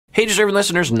Hey, Deserving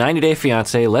listeners, 90 Day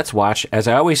Fiancé, let's watch. As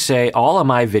I always say, all of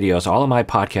my videos, all of my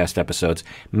podcast episodes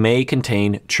may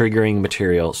contain triggering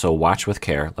material, so watch with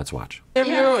care. Let's watch.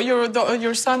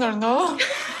 Your son or no?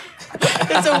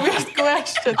 It's a weird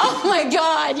question. Oh my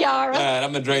God, Yara. All right,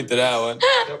 I'm gonna drink to that one.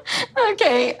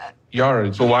 Okay.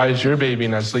 Yara, so why is your baby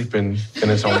not sleeping in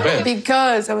his own bed?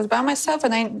 Because I was by myself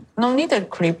and I don't need a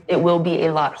crib. It will be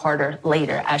a lot harder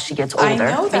later as she gets older. I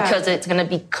know that. Because it's going to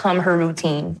become her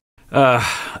routine.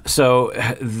 So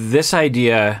this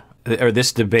idea, or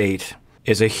this debate,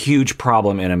 is a huge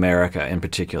problem in America in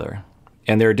particular.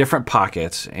 And there are different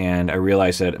pockets, and I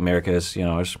realize that America is,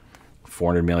 there's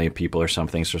 400 million people or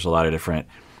something, so there's a lot of different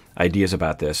ideas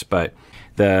about this. But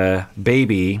the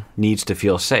baby needs to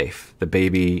feel safe. The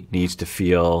baby needs to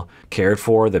feel cared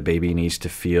for. The baby needs to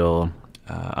feel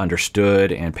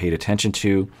understood and paid attention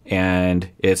to. And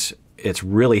it's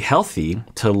really healthy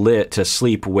to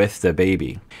sleep with the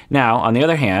baby. Now, on the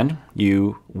other hand,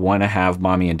 you want to have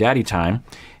mommy and daddy time.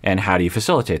 And how do you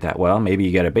facilitate that? Well, maybe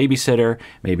you get a babysitter.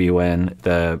 Maybe when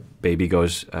the baby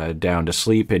goes down to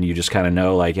sleep and you just kind of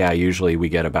know, like, yeah, usually we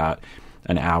get about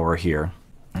an hour here.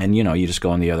 And, you just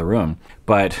go in the other room.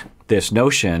 But this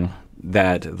notion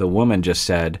that the woman just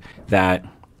said that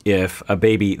if a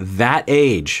baby that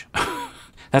age,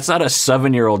 that's not a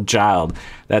 7-year-old child,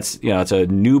 that's, it's a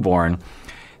newborn,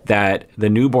 that the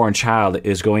newborn child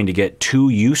is going to get too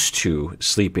used to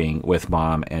sleeping with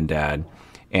mom and dad,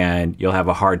 and you'll have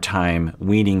a hard time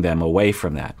weaning them away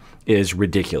from that, is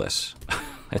ridiculous.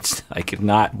 It's like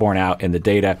not borne out in the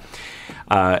data.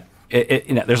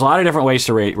 There's a lot of different ways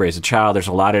to raise a child. There's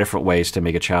a lot of different ways to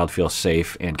make a child feel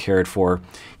safe and cared for.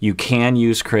 You can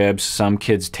use cribs. Some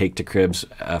kids take to cribs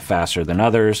faster than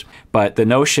others. But the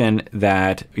notion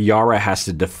that Yara has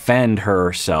to defend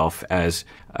herself as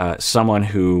someone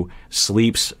who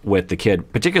sleeps with the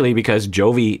kid, particularly because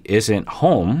Jovi isn't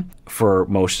home for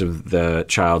most of the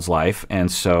child's life,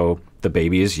 and so the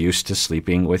baby is used to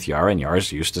sleeping with Yara, and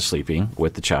Yara's used to sleeping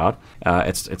with the child.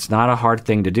 It's not a hard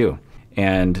thing to do.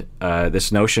 And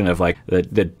this notion of like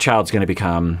the child's going to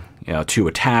become too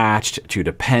attached, too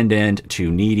dependent,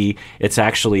 too needy, it's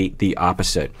actually the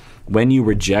opposite. When you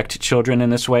reject children in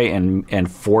this way and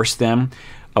force them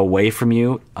away from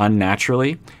you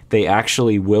unnaturally, they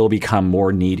actually will become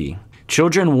more needy.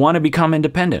 Children want to become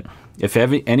independent. If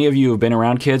any of you have been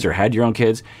around kids or had your own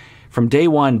kids, from day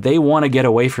one, they want to get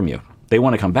away from you. They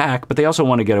want to come back, but they also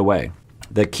want to get away.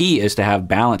 The key is to have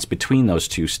balance between those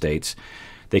two states.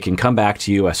 They can come back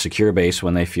to you, a secure base,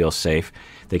 when they feel safe.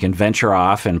 They can venture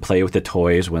off and play with the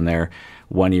toys when they're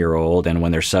 1 year old, and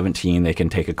when they're 17, they can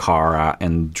take a car out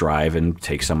and drive and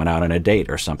take someone out on a date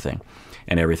or something,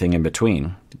 and everything in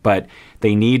between. But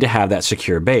they need to have that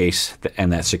secure base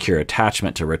and that secure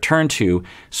attachment to return to,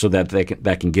 so that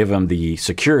that can give them the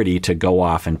security to go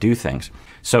off and do things.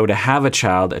 So to have a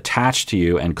child attached to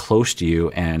you and close to you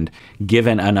and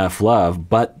given enough love,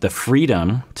 but the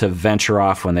freedom to venture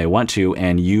off when they want to,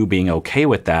 and you being okay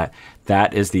with that,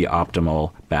 that is the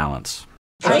optimal balance.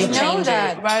 I know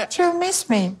that, but she'll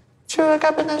miss me. She'll wake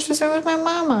up and then she'll stay with my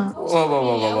mama.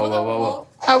 Whoa.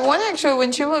 I want actually,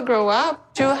 when she will grow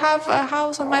up, she'll have a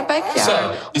house in my backyard.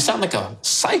 So, you sound like a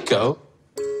psycho.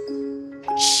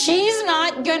 She's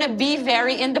not going to be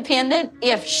very independent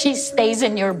if she stays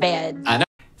in your bed. I know.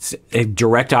 It's a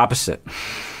direct opposite.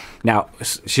 Now,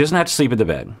 she doesn't have to sleep in the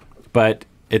bed, but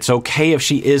it's okay if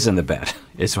she is in the bed,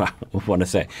 is what I want to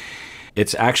say.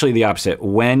 It's actually the opposite.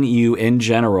 When you, in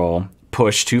general,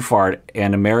 push too far,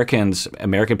 and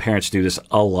American parents do this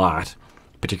a lot,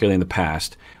 particularly in the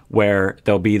past, where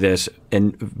there'll be this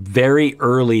very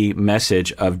early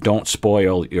message of don't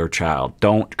spoil your child,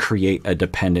 don't create a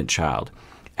dependent child.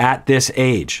 At this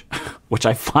age, which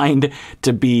I find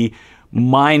to be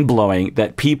mind-blowing,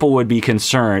 that people would be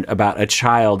concerned about a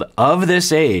child of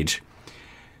this age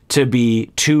to be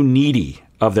too needy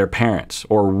of their parents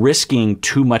or risking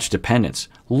too much dependence.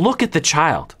 Look at the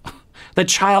child. The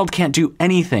child can't do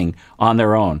anything on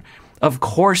their own. Of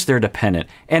course they're dependent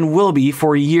and will be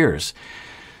for years.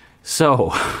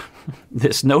 So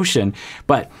this notion,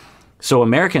 so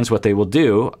Americans, what they will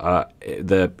do,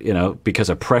 because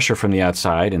of pressure from the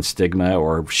outside and stigma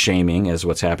or shaming, is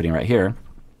what's happening right here,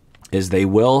 is they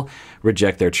will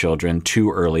reject their children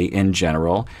too early in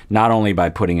general, not only by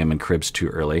putting them in cribs too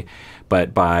early,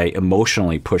 but by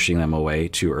emotionally pushing them away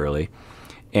too early.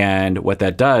 And what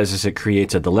that does is it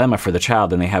creates a dilemma for the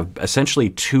child, and they have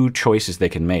essentially two choices they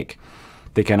can make.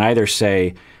 They can either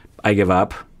say, I give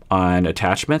up on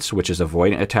attachments, which is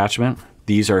avoidant attachment.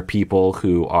 These are people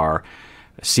who are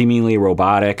seemingly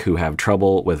robotic, who have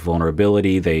trouble with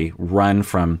vulnerability. They run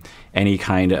from any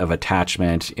kind of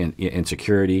attachment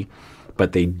insecurity.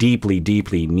 but they deeply,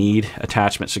 deeply need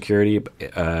attachment security,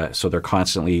 so they're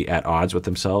constantly at odds with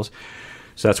themselves.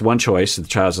 So that's one choice. The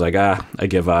child's like, I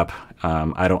give up.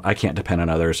 I can't depend on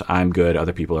others. I'm good.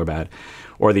 Other people are bad.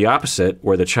 Or the opposite,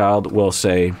 where the child will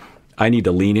say, I need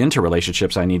to lean into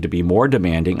relationships. I need to be more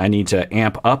demanding. I need to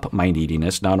amp up my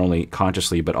neediness, not only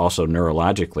consciously, but also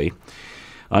neurologically,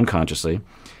 unconsciously.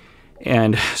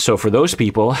 And so for those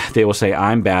people, they will say,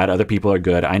 I'm bad. Other people are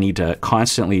good. I need to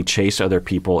constantly chase other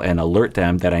people and alert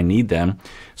them that I need them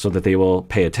so that they will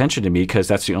pay attention to me, because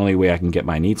that's the only way I can get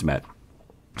my needs met.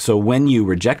 So when you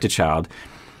reject a child,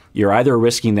 you're either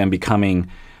risking them becoming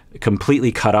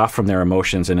completely cut off from their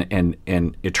emotions and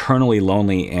eternally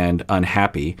lonely and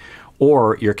unhappy,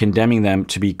 or you're condemning them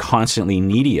to be constantly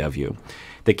needy of you.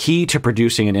 The key to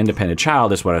producing an independent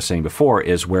child is what I was saying before,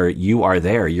 is where you are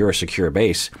there. You're a secure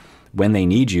base. When they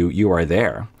need you, you are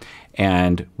there.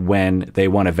 And when they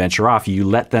want to venture off, you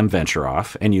let them venture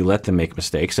off and you let them make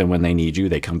mistakes. And when they need you,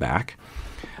 they come back.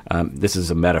 This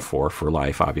is a metaphor for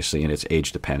life, obviously, and it's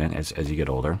age dependent as you get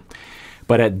older.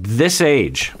 But at this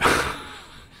age,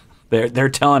 they're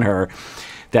telling her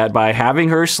that by having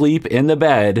her sleep in the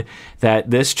bed,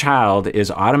 that this child is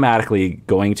automatically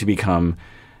going to become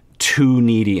too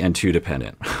needy and too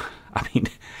dependent. I mean,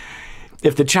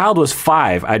 if the child was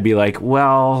 5, I'd be like,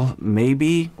 well,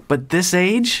 maybe, but this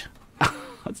age?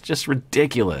 That's just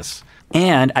ridiculous.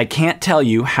 And I can't tell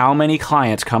you how many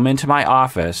clients come into my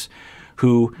office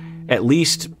who at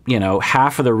least,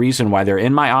 half of the reason why they're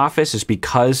in my office is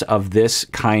because of this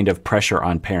kind of pressure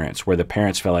on parents, where the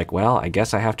parents feel like, well, I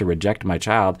guess I have to reject my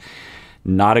child.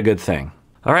 Not a good thing.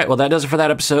 All right, well, that does it for that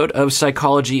episode of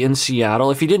Psychology in Seattle.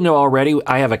 If you didn't know already,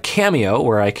 I have a Cameo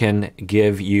where I can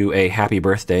give you a happy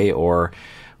birthday, or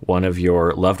one of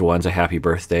your loved ones a happy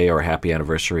birthday or a happy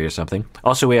anniversary or something.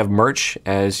 Also, we have merch,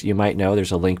 as you might know.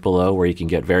 There's a link below where you can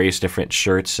get various different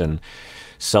shirts and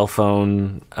cell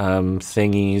phone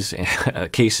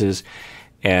thingies, cases,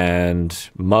 and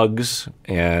mugs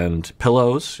and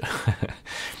pillows.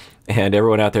 And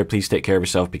everyone out there, please take care of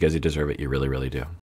yourself, because you deserve it. You really, really do.